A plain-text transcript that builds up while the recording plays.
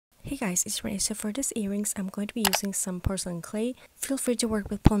guys, it's ready. So for these earrings, I'm going to be using some porcelain clay. Feel free to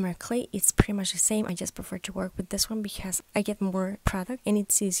work with polymer clay. It's pretty much the same. I just prefer to work with this one because I get more product and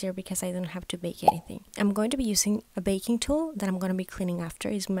it's easier because I don't have to bake anything. I'm going to be using a baking tool that I'm going to be cleaning after.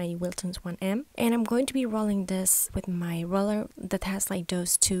 Is my Wilton's 1M. And I'm going to be rolling this with my roller that has like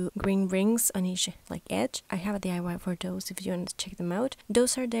those two green rings on each like edge. I have a DIY for those if you want to check them out.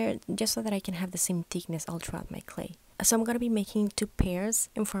 Those are there just so that I can have the same thickness all throughout my clay. So I'm going to be making two pairs,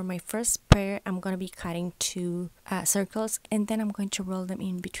 and for my first pair I'm going to be cutting two circles, and then I'm going to roll them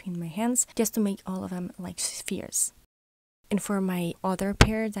in between my hands just to make all of them like spheres. And for my other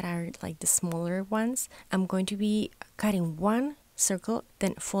pair that are like the smaller ones, I'm going to be cutting one circle,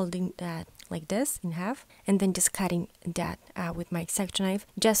 then folding that like this in half, and then just cutting that with my X-Acto knife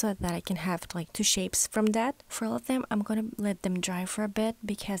just so that I can have like two shapes from that. For all of them, I'm gonna let them dry for a bit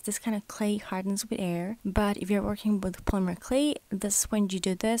because this kind of clay hardens with air. But if you're working with polymer clay, this is when you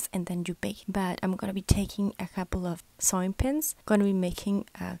do this and then you bake. But I'm gonna be taking a couple of sewing pins, gonna be making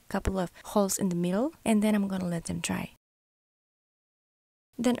a couple of holes in the middle, and then I'm gonna let them dry.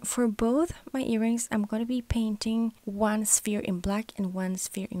 Then for both my earrings, I'm going to be painting one sphere in black and one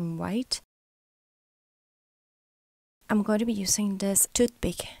sphere in white. I'm going to be using this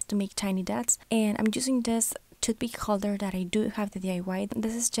toothpick to make tiny dots, and I'm using this toothpick holder that I do have the DIY.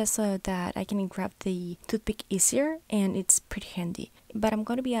 This is just so that I can grab the toothpick easier, and it's pretty handy. But I'm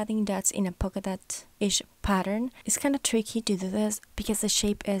going to be adding dots in a polka dot-ish pattern. It's kind of tricky to do this because the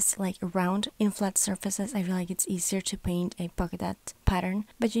shape is like round in flat surfaces. I feel like it's easier to paint a polka dot pattern,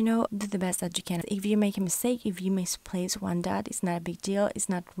 but you know, do the best that you can. If you make a mistake, if you misplace one dot, it's not a big deal. It's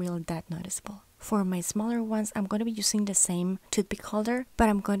not really that noticeable. For my smaller ones, I'm going to be using the same toothpick holder, but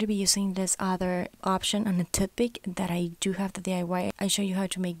I'm going to be using this other option on a toothpick that I do have the DIY. I show you how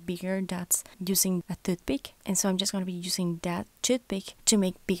to make bigger dots using a toothpick, and so I'm just going to be using that toothpick to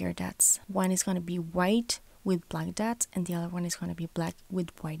make bigger dots. One is going to be white with black dots, and the other one is going to be black with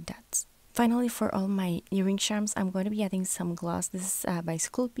white dots. Finally, for all my earring charms, I'm going to be adding some gloss. This is by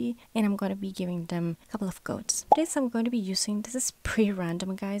Sculpey, and I'm going to be giving them a couple of coats. This I'm going to be using, this is pretty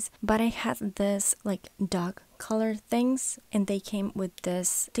random guys, but I had this like dog color things, and they came with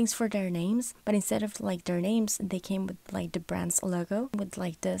this things for their names, but instead of like their names, they came with like the brand's logo with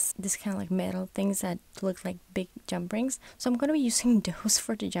like this kind of like metal things that look like big jump rings. So I'm going to be using those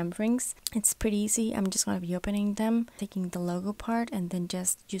for the jump rings. It's pretty easy. I'm just going to be opening them, taking the logo part, and then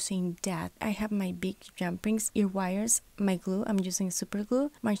just using that. I have my big jump rings, ear wires, my glue, I'm using super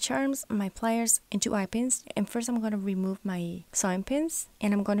glue, my charms, my pliers, and two eye pins. And first I'm going to remove my sewing pins,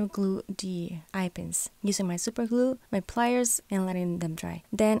 and I'm going to glue the eye pins using my super glue, my pliers, and letting them dry.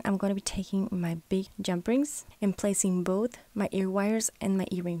 Then I'm going to be taking my big jump rings and placing both my ear wires and my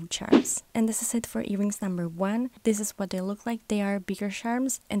earring charms. And this is it for earrings number 1. This is what they look like. They are bigger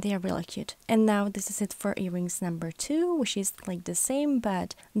charms and they are really cute. And now this is it for earrings number 2, which is like the same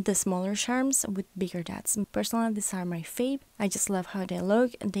but the smaller charms with bigger dots. Personally, these are my fave. I just love how they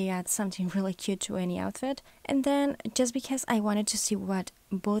look. They add something really cute to any outfit. And then just because I wanted to see what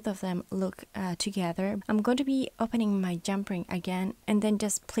both of them look together, I'm going to be opening my jump ring again and then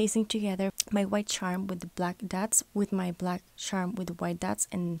just placing together my white charm with the black dots with my black charm with the white dots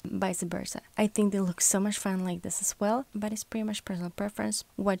and vice versa. I think they look so much fun like this as well, but it's pretty much personal preference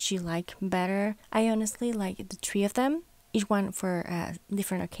what you like better. I honestly like the 3 of them, each one for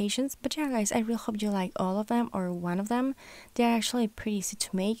different occasions. But yeah guys, I really hope you like all of them or one of them. They're actually pretty easy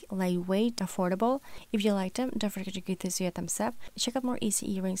to make, lightweight, affordable. If you like them, don't forget to give this video a thumbs up. Check out more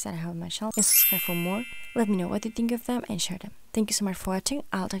easy earrings that I have on my channel and subscribe for more. Let me know what you think of them and share them. Thank you so much for watching.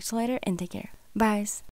 I'll talk to you later and take care. Bye.